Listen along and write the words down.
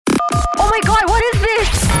my god, what is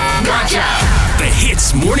this? The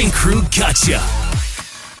Hits Morning Crew Gotcha.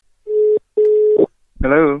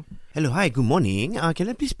 Hello. Hello, hi, good morning. Can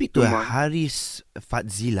I please speak to Good morning. Haris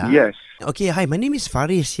Fadzila? Yes. Okay, hi, my name is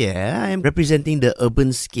Faris here. I'm representing the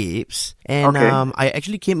Urbanscapes. And Okay. I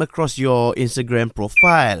actually came across your Instagram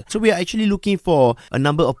profile. So we are actually looking for a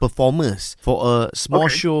number of performers for a small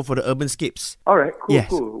Okay. show for the Urbanscapes. All right. Cool. Yes,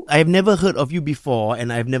 Cool. I have never heard of you before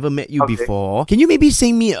and I've never met you Okay. before. Can you maybe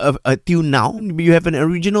sing me a tune now? You have an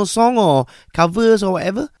original song or covers or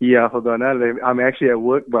whatever? Yeah. Hold on. I'm actually at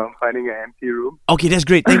work, but I'm finding an empty room. Okay, that's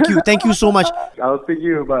great. Thank you. Thank you so much. I'll sing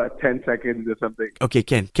you about 10 seconds or something. Okay,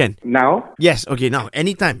 Ken. Now? Yes, okay, now.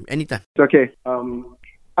 Anytime. It's okay.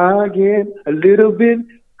 I get a little bit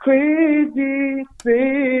crazy,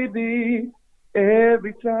 baby,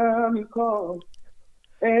 every time you call.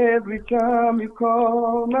 Every time you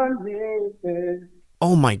call my name.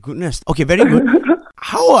 Oh my goodness. Okay, very good.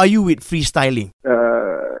 How are you with freestyling?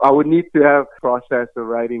 I would need to have process of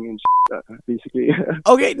writing and basically.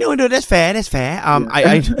 Okay, no, that's fair.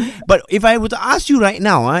 I but if I were to ask you right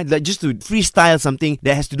now, like just to freestyle something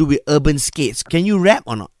that has to do with urban skates, can you rap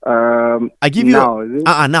or not? I give you now, is it?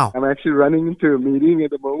 now. I'm actually running into a meeting at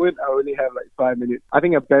the moment. I only have like 5 minutes. I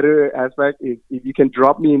think a better aspect is if you can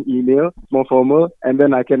drop me an email, it's more formal, and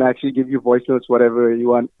then I can actually give you voice notes, whatever you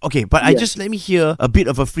want. Okay, but I just let me hear a bit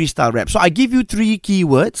of a freestyle rap. So I give you 3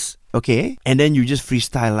 keywords, okay, and then you just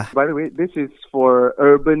freestyle lah. By the way, this is for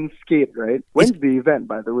Urban Skate, right? When's the event,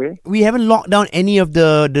 by the way? We haven't locked down any of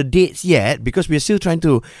the dates yet because we're still trying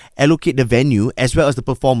to allocate the venue as well as the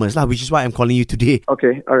performers lah, which is why I'm calling you today.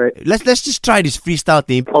 Okay, all right. Let's just try this freestyle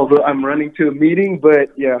thing. Although I'm running to a meeting, but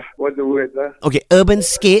yeah, what's the word? Okay, Urban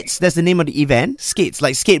Skates, that's the name of the event. Skates,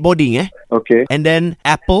 like skateboarding, eh? Okay. And then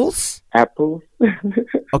apples, Apple.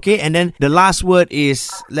 okay? And then the last word is,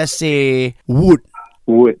 let's say, wood.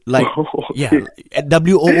 Wood. Like, Okay. yeah,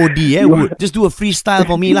 WOOD, eh? Wood. Just do a freestyle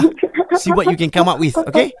for me lah. See what you can come up with,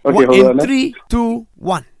 okay? Okay, hold In on, 3, 2,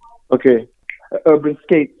 1. Okay. Urban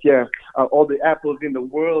skates, yeah. All the apples in the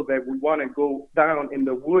world that we want to go down in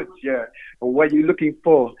the woods, yeah. What you looking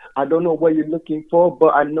for? I don't know what you're looking for,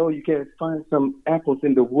 but I know you can find some apples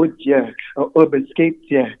in the woods, yeah. Urban skates,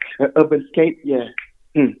 yeah. Urban skate, yeah.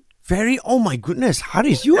 Oh my goodness,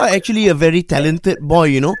 Haris, you are actually a very talented boy,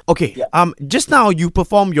 you know. Okay, just now you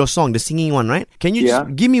performed your song, the singing one, right? Can you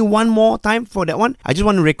just give me one more time for that one? I just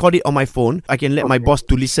want to record it on my phone. I can let my boss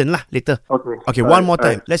to listen lah later. Okay. Okay, All one right, more all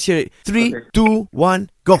time. right. Let's hear it. 3, Okay. 2, 1,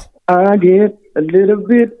 go. I get a little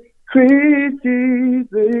bit crazy,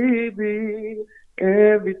 baby,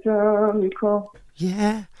 every time you call.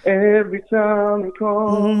 Yeah. Every time you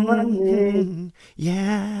call my name.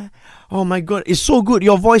 Yeah. Oh my god, it's so good.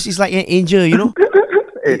 Your voice is like an angel, you know.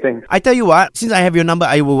 Hey, thanks. I tell you what, since I have your number,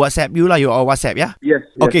 I will WhatsApp you lah. You or WhatsApp, yeah. Yes.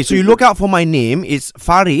 Okay, so you look out for my name. It's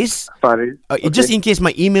Faris. Faris. Just in case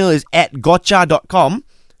my email is at gotcha.com.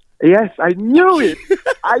 Yes, I knew it.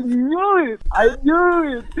 I knew it.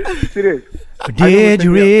 Serious. Did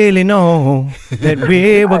you really know that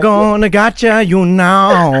we were gonna gotcha you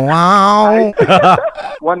now?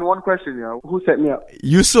 One question, yeah. Who set me up?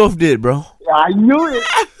 Yusuf did, bro. Yeah, I knew it.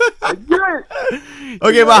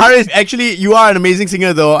 Okay, but Haris, actually, you are an amazing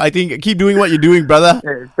singer, though. I think keep doing what you're doing, brother.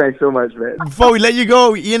 Hey, thanks so much, man. Before we let you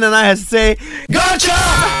go, Ian and I have to say, Gotcha!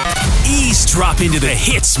 Eavesdrop into the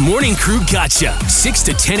Hits Morning Crew Gotcha. 6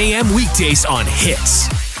 to 10 a.m. weekdays on Hits.